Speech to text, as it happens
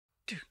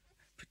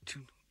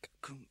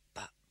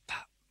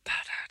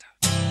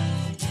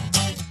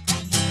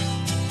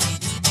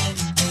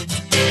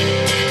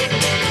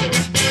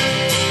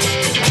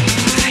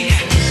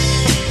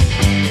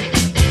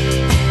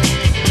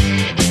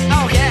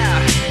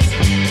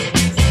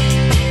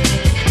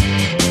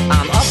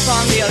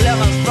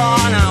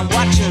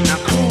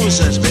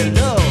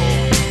Below.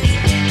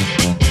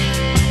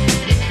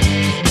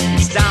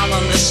 It's down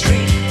on the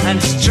street and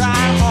it's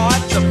dry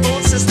hard to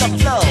forces the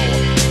flow.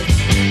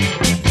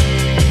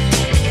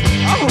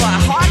 Oh, my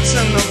heart's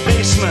in the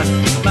basement,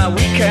 my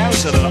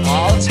weekend's at an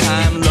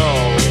all-time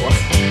low.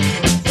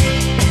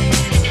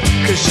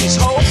 Cause she's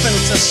hoping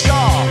to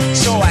score,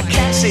 so I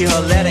can't see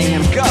her letting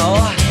him go.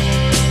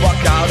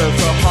 Walk out of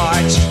her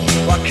heart,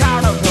 walk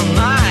out of her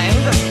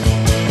mind.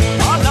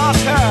 Oh, not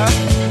her,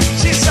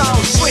 she's so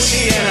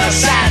swishy in her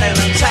satin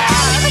and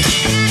tan,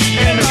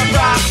 in her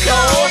frock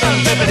coat and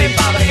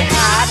bibbidi-bobbidi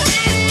hat.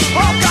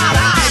 Oh God,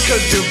 I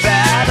could do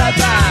better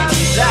than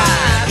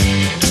that.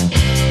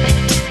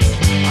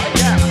 Oh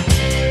yeah.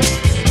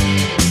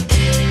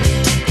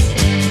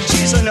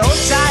 She's an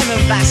old-time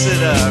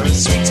ambassador,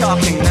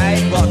 sweet-talking,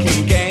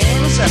 night-walking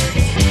games.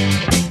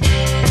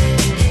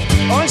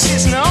 Oh, and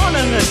she's known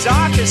in the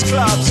darkest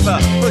clubs for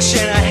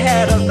pushing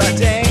ahead of the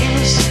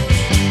dames.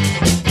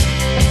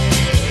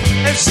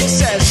 If she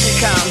says she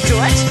can't do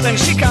it, then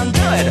she can't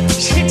do it.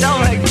 She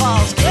don't make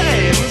false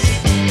claims.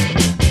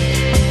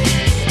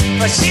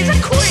 But she's a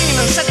queen,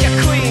 and such a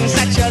queen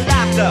that your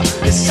laughter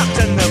is sucked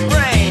in the